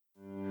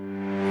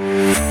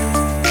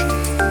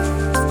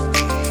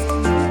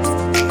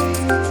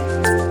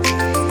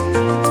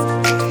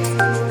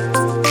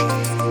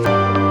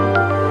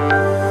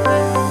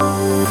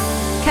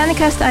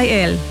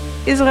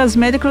Israel's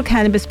medical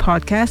cannabis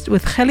podcast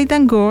with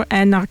Haleli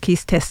and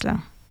Narkis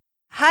Tesler.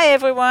 Hi,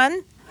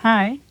 everyone.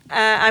 Hi.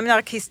 I'm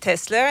Narkis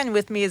Tesler, and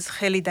with me is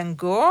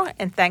Haleli,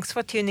 and thanks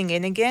for tuning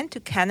in again to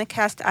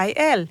CANNACAST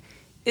IL,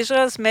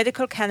 Israel's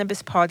medical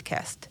cannabis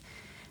podcast.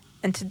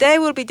 And today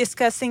we'll be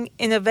discussing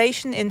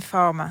innovation in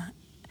pharma.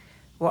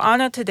 We're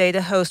honored today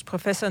to host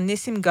Professor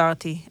Nissim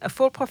Garti, a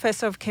full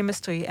professor of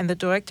chemistry and the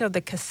director of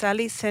the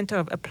Haleli Center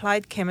of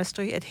Applied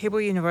Chemistry at Hebrew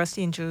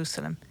University in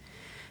Jerusalem.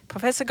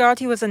 Professor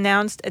Garti was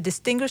announced a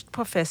distinguished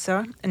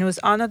professor and was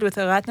honored with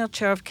the Ratner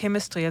Chair of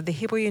Chemistry of the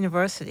Hebrew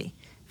University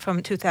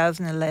from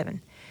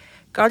 2011.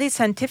 Garti's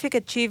scientific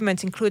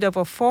achievements include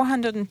over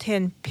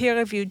 410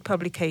 peer-reviewed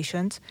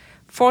publications,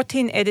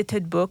 14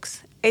 edited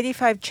books,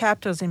 85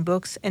 chapters in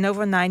books, and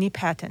over 90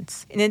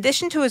 patents. In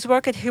addition to his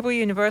work at Hebrew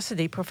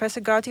University, Professor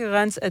Garti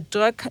runs a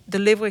drug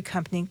delivery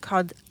company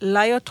called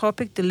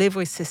Lyotropic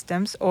Delivery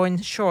Systems, or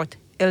in short,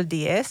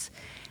 LDS,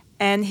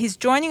 and he's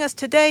joining us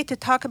today to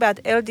talk about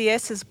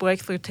LDS's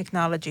breakthrough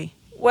technology.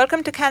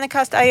 Welcome to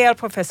CANNACAST IL,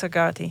 Professor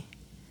Garti.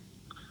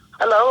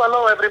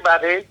 Hello,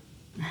 everybody.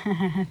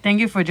 Thank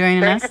you for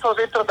joining us. Thank you for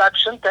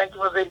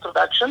the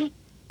introduction.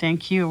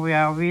 Thank you. We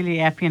are really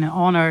happy and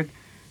honored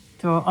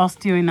to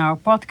host you in our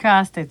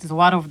podcast. It is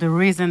one of the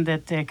reasons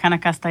that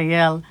CANNACAST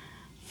IL,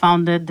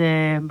 founded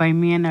by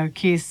me and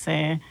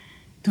Narkis,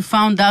 to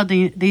found out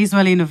the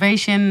Israeli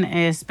innovation,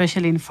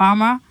 especially in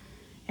pharma.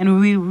 And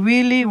we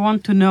really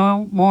want to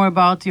know more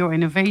about your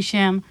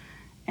innovation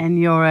and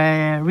your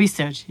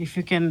research. If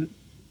you can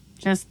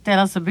just tell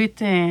us a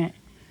bit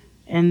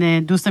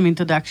and do some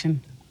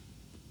introduction.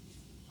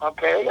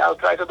 Okay, I'll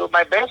try to do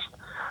my best.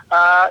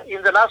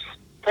 In the last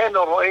 10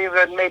 or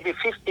even maybe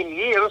 15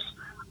 years,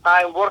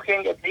 I'm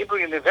working at Hebrew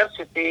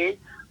University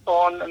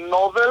on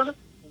novel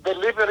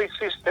delivery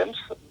systems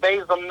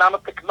based on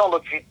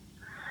nanotechnology.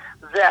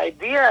 The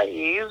idea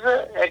is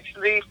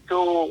actually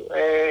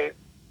to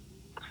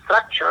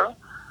structure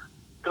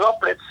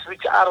droplets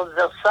which are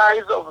the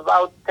size of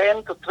about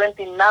 10 to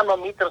 20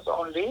 nanometers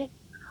only,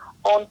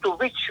 onto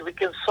which we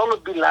can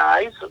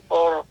solubilize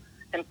or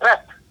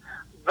entrap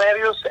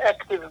various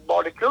active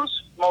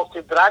molecules,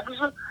 mostly drugs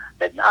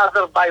and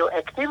other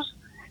bioactives,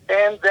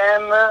 and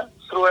then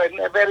through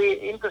a very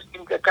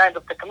interesting kind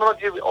of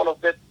technology, all of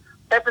that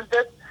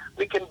patented,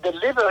 we can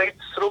deliver it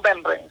through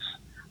membranes.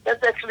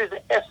 That's actually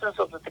the essence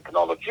of the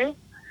technology.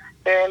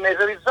 And as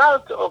a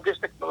result of this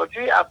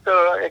technology, after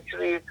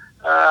actually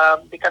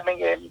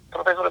becoming a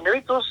professor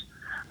emeritus,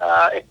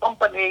 a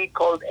company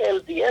called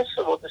LDS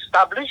was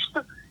established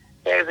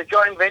as a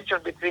joint venture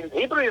between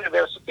Hebrew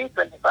University,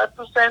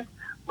 25%,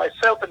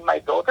 myself and my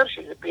daughter,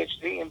 she's a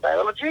PhD in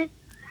biology,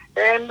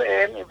 and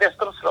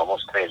investors from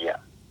Australia.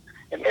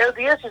 And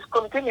LDS is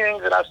continuing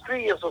the last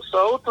 3 years or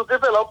so to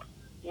develop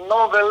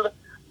novel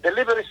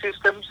delivery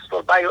systems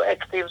for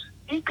bioactives,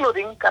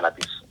 including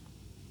cannabis.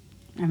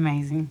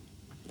 Amazing.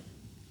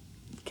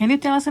 Can you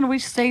tell us in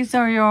which stage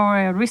are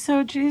your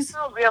researches?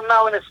 We are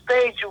now in a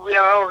stage we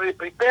are already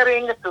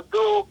preparing to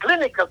do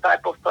clinical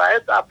type of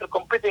trials after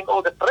completing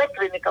all the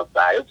preclinical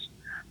trials,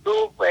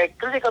 do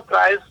clinical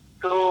trials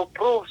to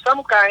prove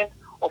some kind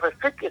of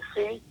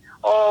efficacy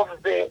of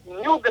the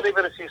new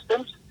delivery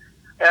systems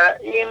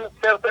in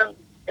certain,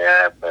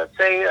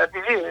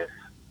 diseases.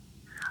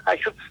 I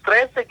should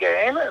stress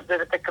again that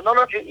the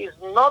technology is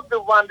not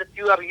the one that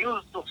you are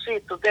used to see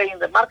today in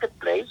the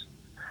marketplace,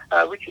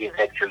 which is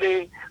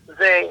actually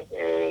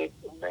the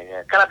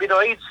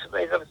cannabinoids,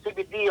 either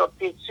CBD or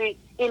THC,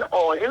 in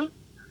oil.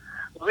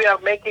 We are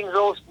making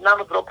those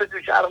nanodroplets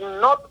which are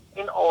not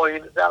in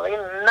oil, they are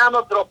in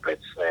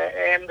nanodroplets,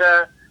 and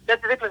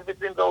that's the difference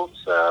between those,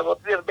 what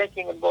we are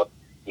making and what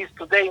is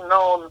today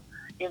known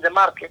in the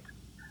market.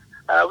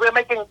 We are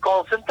making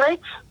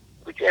concentrates,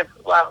 which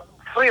are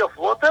free of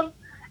water,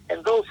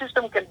 and those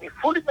systems can be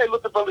fully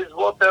dilutable with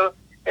water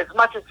as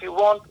much as you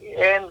want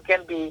and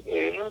can be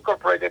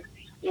incorporated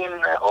in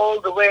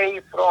all the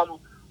way from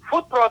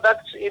food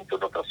products into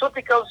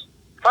nutraceuticals,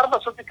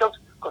 pharmaceuticals,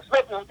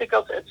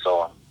 cosmeceuticals, and so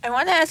on. I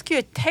want to ask you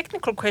a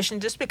technical question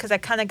just because I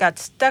kind of got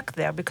stuck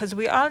there, because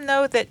we all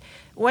know that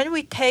when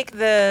we take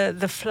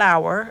the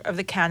flower of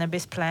the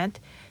cannabis plant,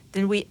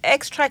 then we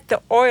extract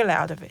the oil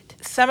out of it.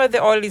 Some of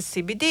the oil is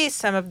CBD,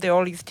 some of the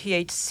oil is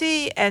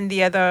THC, and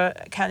the other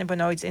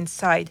cannabinoids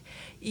inside.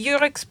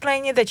 You're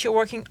explaining that you're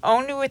working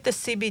only with the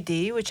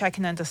CBD, which I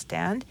can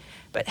understand,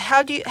 but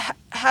how do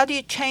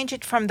you change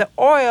it from the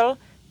oil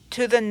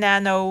to the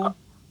nano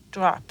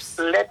drops?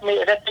 Let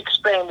me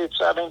explain this.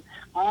 I mean,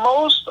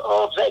 most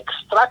of the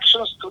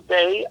extractions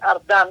today are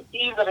done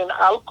either in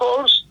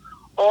alcohols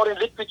or in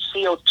liquid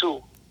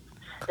CO2.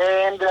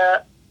 And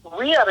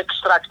we are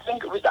extracting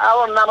with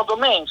our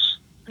nanodomains.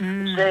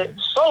 The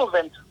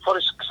solvent for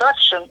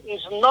extraction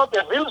is not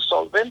a real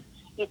solvent,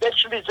 it's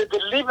actually the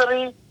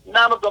delivery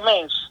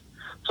nanodomains.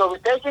 So we're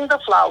taking the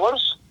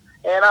flowers,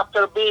 and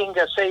after being,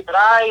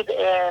 dried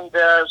and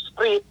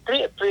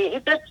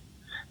preheated,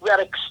 we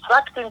are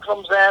extracting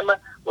from them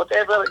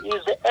whatever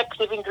is the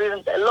active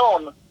ingredient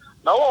alone,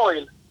 no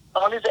oil,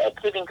 only the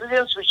active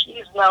ingredients, which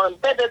is now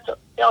embedded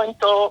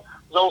into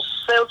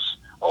those cells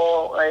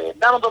or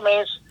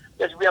nanodomains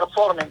that we are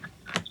forming.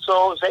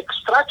 So the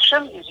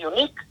extraction is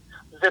unique.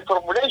 The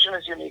formulation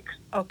is unique.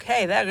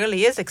 Okay, that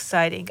really is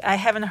exciting. I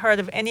haven't heard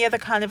of any other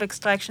kind of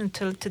extraction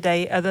till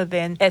today other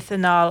than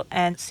ethanol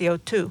and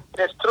CO2.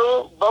 That's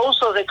true. Both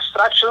of the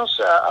extractions,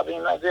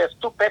 there's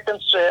 2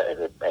 patents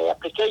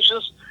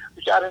applications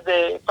which are in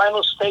the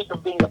final state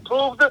of being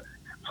approved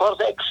for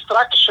the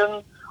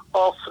extraction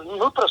of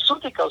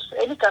nutraceuticals,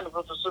 any kind of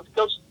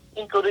nutraceuticals,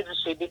 including the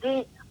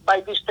CBD,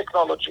 by this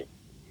technology.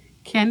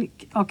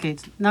 Okay,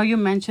 now you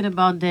mentioned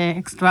about the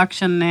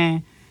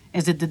extraction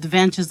as the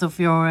advantages of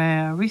your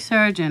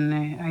research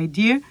and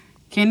idea.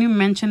 Can you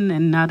mention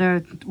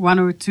another 1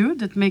 or 2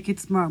 that make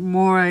it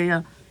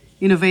more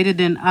innovative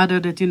than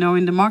other that you know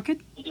in the market?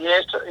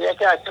 Yes,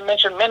 I can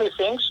mention many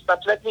things, but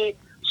let me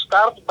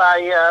start by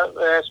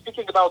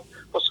speaking about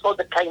what's called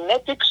the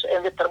kinetics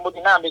and the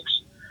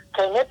thermodynamics.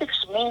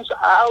 Kinetics means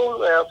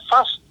how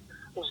fast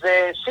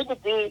the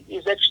CBD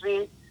is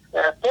actually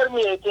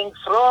permeating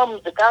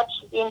from the gut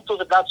into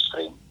the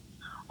bloodstream,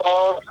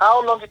 or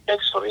how long it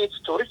takes for it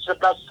to reach the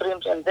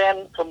bloodstreams and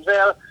then from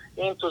there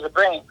into the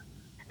brain.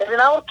 And in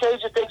our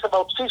case, it takes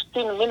about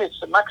 15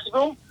 minutes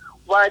maximum,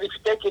 while if you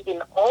take it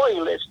in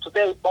oil, as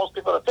today most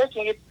people are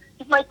taking it,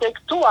 it might take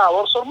 2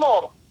 hours or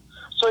more.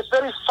 So it's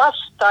very fast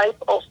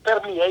type of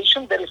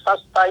permeation, very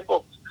fast type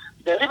of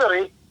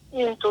delivery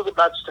into the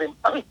bloodstream.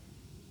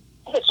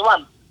 That's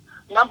one.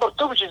 Number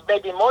 2, which is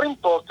maybe more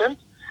important,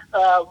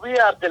 we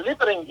are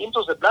delivering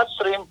into the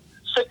bloodstream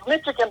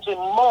significantly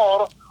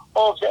more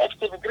of the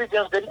active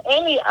ingredients than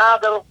any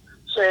other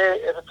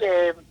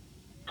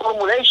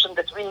formulation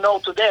that we know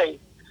today.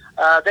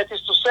 That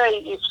is to say,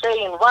 if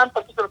say in one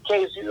particular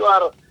case you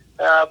are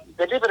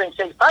delivering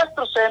say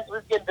 5%,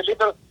 we can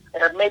deliver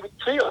maybe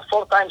 3 or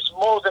 4 times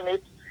more than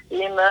it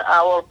in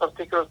our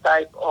particular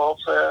type of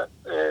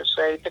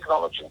say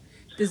technology.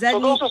 So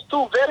those are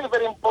 2 very,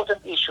 very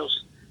important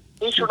issues.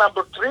 Issue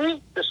number 3,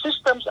 the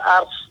systems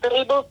are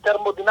stable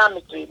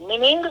thermodynamically,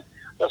 meaning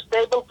they're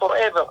stable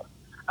forever.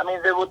 I mean,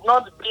 they would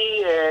not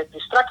be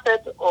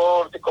distracted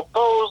or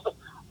decomposed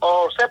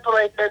or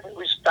separated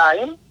with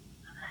time.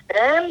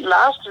 And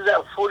last, they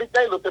are fully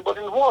dilutable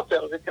in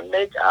water. We can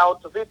make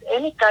out of it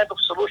any kind of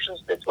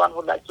solutions that one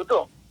would like to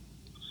do.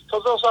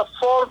 So those are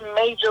 4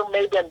 major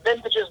maybe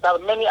advantages. There are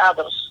many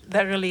others.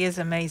 That really is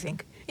amazing.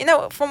 You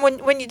know, from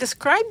when you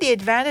described the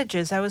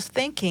advantages, I was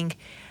thinking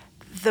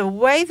the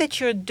way that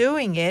you're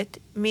doing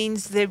it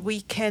means that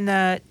we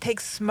can take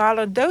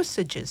smaller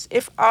dosages.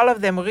 If all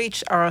of them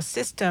reach our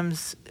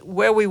systems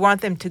where we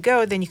want them to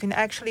go, then you can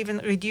actually even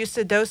reduce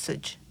the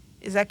dosage.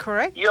 Is that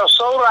correct? You're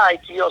so right.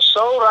 You're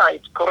so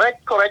right.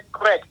 Correct.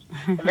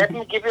 Let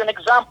me give you an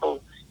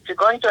example. If you're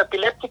going to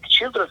epileptic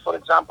children, for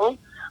example,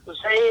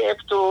 they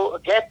have to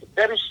get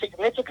very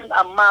significant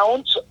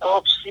amounts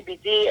of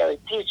CBD or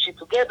THC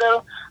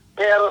together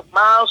per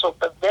month or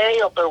per day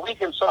or per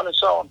week and so on and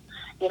so on.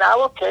 In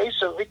our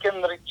case, we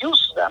can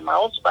reduce the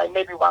amounts by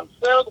maybe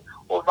 1/3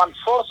 or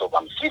 1/4 or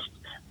 1/5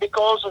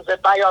 because the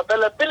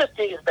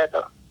bioavailability is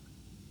better.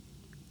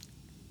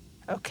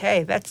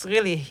 Okay, that's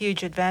really a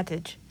huge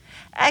advantage.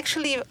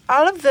 Actually,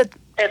 all of the...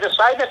 And the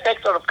side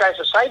effects are, of course,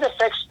 the side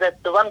effects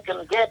that the one can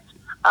get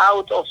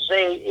out of,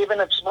 say, even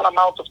a small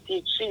amount of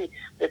THC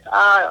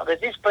that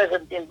is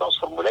present in those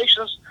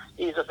formulations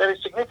is very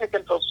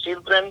significant for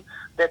children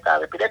that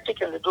are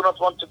epileptic and they do not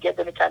want to get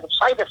any kind of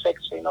side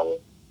effects,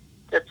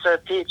 that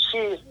THC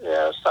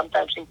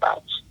sometimes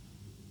imparts.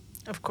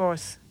 Of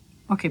course.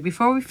 Okay,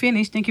 before we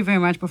finish, thank you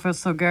very much,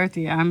 Professor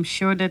Garti. I'm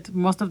sure that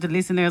most of the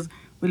listeners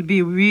will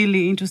be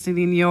really interested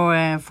in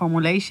your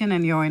formulation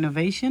and your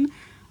innovation.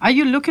 Are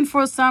you looking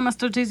for some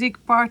strategic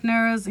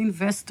partners,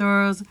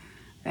 investors,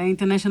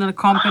 international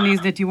companies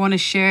that you want to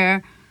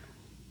share?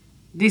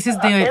 This is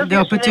the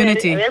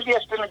opportunity.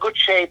 LDS is in good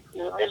shape.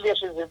 LDS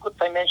is in good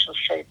financial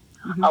shape.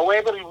 Mm-hmm.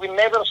 However, we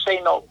never say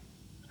no.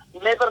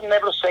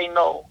 Never say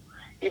no.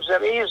 If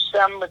there is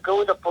some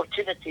good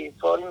opportunity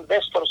for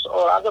investors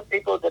or other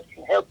people that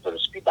can help to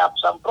speed up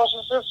some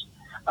processes,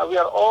 we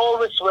are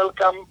always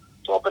welcome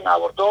to open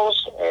our doors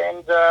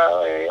and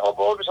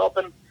always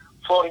open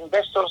for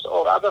investors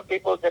or other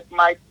people that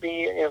might be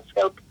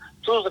help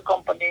to the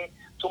company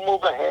to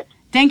move ahead.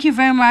 Thank you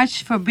very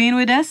much for being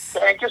with us.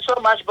 Thank you so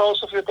much, both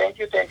of you. Thank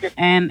you.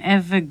 And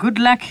have good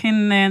luck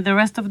in the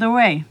rest of the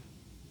way.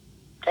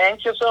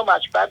 Thank you so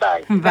much.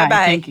 Bye-bye. Bye.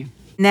 Thank you.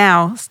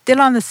 Now,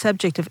 still on the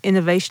subject of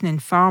innovation in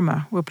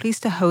pharma, we're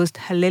pleased to host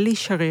Haleli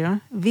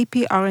Sharir,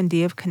 VP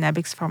R&D of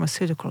Cannabics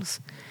Pharmaceuticals.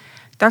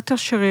 Dr.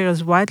 Sharir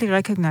is widely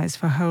recognized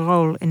for her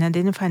role in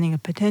identifying a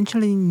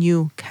potentially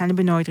new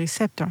cannabinoid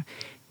receptor,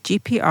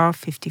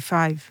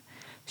 GPR55.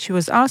 She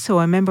was also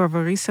a member of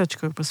a research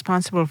group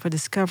responsible for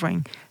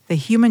discovering the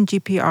human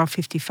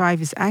GPR55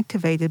 is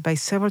activated by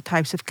several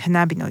types of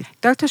cannabinoids.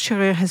 Dr.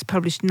 Sharir has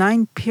published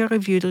 9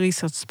 peer-reviewed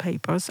research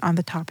papers on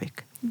the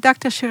topic.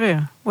 Dr.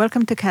 Sharir,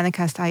 welcome to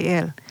CANNACAST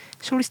IL.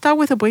 Shall we start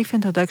with a brief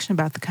introduction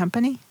about the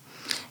company?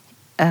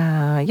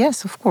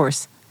 Yes, of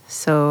course.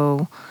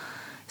 So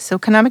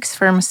Cannabics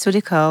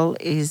Pharmaceutical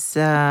is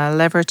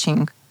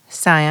leveraging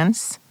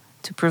science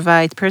to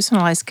provide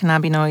personalized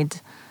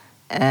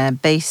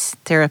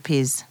cannabinoid-based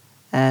therapies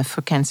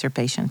for cancer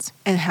patients.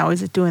 And how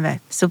is it doing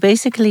that? So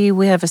basically,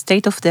 we have a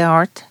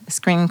state-of-the-art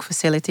screening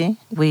facility.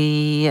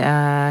 We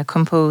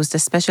composed a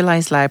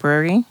specialized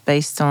library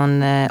based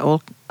on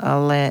all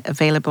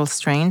available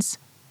strains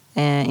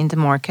in the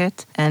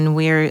market, and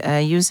we're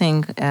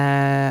using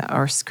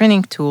our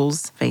screening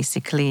tools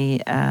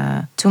basically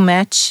to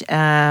match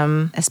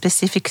a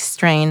specific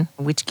strain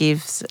which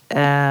gives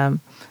the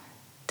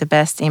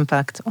best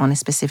impact on a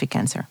specific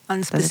cancer. On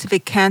a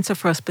specific cancer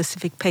for a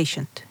specific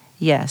patient?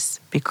 Yes,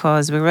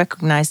 because we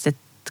recognize that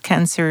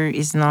cancer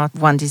is not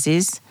one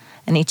disease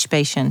and each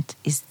patient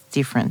is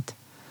different.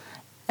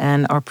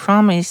 And our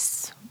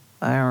promise,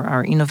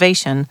 our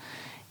innovation,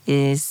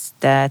 is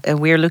that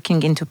we're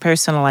looking into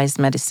personalized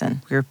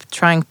medicine. We're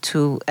trying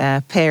to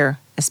pair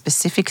a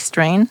specific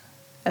strain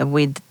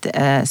with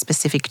a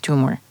specific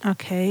tumor.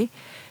 Okay.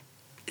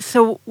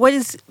 So what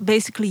is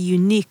basically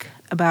unique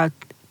about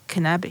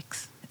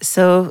Cannabics?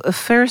 So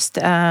first,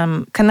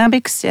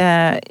 Cannabics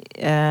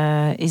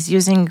is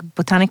using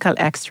botanical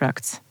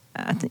extracts.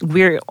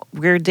 We're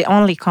the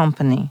only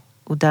company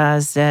who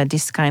does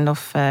this kind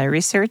of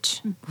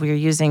research. We're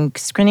using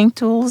screening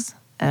tools,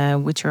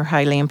 which are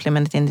highly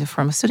implemented in the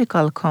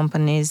pharmaceutical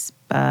companies,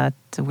 but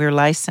we're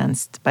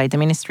licensed by the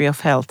Ministry of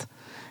Health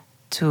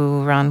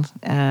to run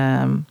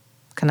to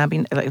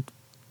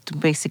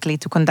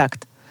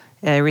conduct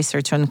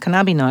research on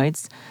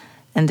cannabinoids,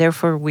 and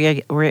therefore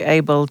we're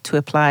able to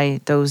apply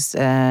those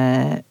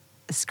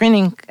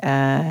screening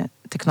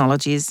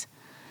technologies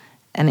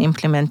and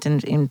implement them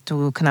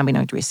into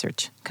cannabinoid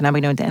research,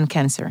 cannabinoid and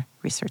cancer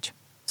research.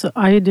 So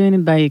are you doing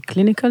it by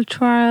clinical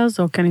trials,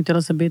 or can you tell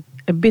us a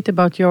bit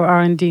about your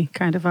R&D,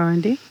 kind of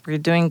R&D? We're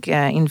doing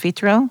in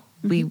vitro.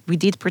 We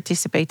did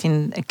participate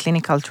in a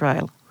clinical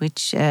trial,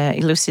 which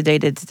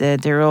elucidated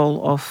the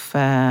role of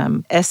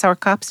SR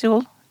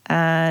capsule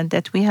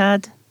that we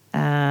had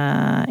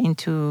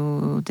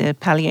into the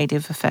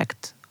palliative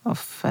effect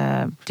of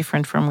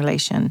different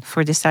formulation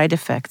for the side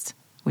effects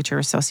which are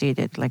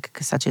associated,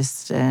 such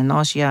as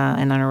nausea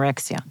and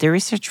anorexia. The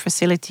research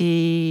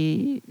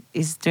facility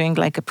is doing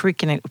like a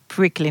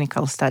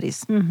preclinical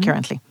studies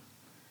currently.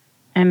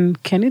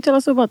 And can you tell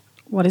us about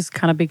what is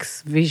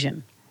Cannabics'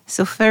 vision?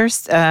 So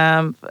first,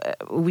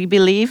 we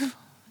believe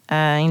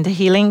in the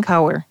healing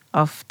power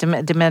of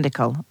the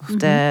medical,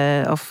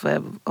 of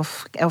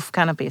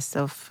cannabis,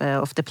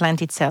 of the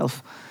plant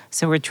itself.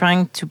 So we're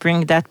trying to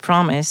bring that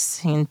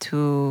promise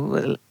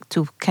into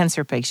to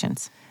cancer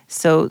patients.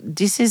 So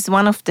this is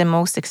one of the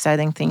most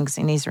exciting things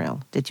in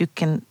Israel, that you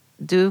can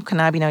do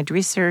cannabinoid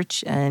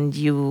research and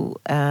you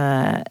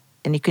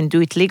can do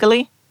it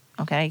legally,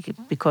 okay?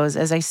 Because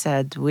as I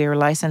said, we're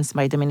licensed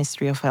by the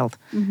Ministry of Health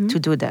to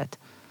do that.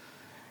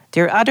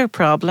 There are other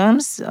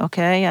problems,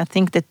 okay? I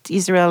think that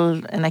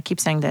Israel, and I keep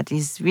saying that,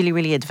 is really,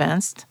 really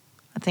advanced.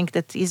 I think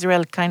that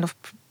Israel kind of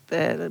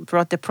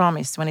brought the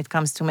promise when it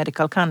comes to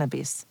medical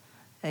cannabis.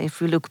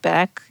 If we look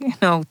back,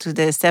 to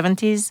the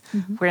 70s,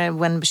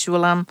 when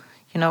Shulam,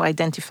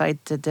 identified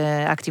the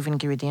active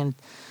ingredient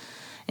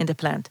in the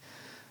plant.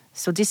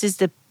 So this is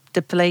the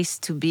place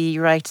to be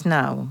right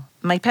now.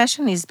 My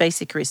passion is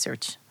basic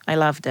research. I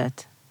love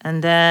that.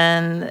 And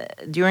then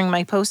during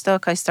my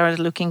postdoc, I started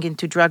looking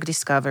into drug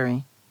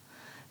discovery.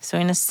 So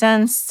in a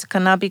sense,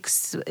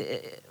 Cannabics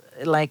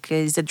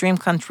is a dream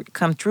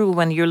come true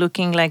when you're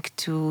looking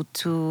to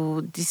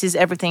this is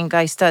everything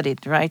I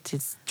studied, right?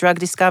 It's drug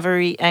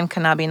discovery and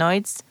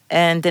cannabinoids.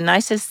 And the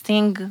nicest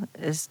thing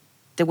is,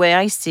 the way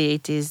I see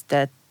it, is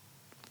that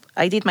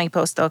I did my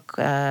postdoc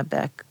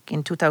back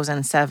in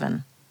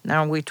 2007.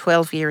 Now we're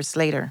 12 years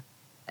later.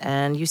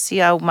 And you see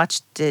how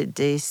much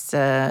this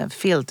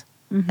field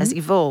has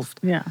evolved.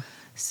 Yeah.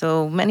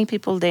 So many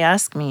people, they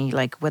ask me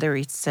whether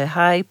it's a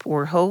hype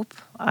or hope.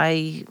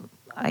 I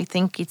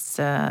think it's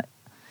a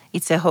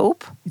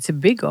hope. It's a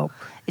big hope.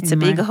 It's a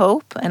big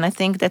hope, and I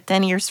think that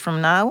 10 years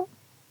from now,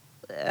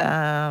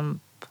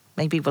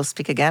 maybe we'll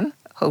speak again.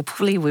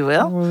 Hopefully, we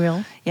will. We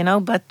will.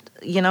 But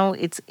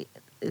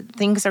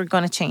things are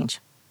going to change.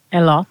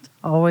 A lot.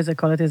 Always, I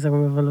call it as a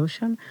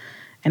revolution,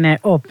 and I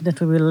hope that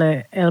we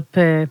will help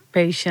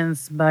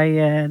patients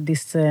by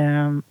these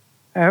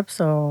herbs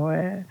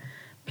or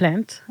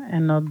plant,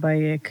 and not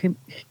by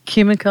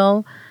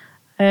chemical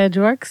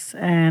drugs.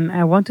 And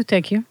I want to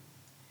thank you.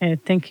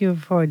 Thank you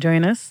for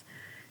joining us.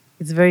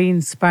 It's very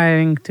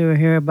inspiring to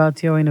hear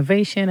about your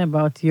innovation,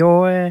 about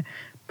your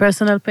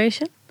personal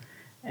patient.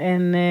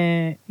 And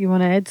you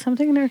want to add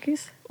something,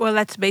 Narkis? Well,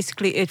 that's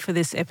basically it for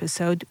this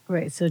episode.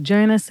 Great. So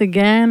join us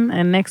again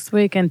and next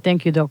week. And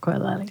thank you, Dr.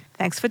 Haleli.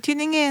 Thanks for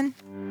tuning in.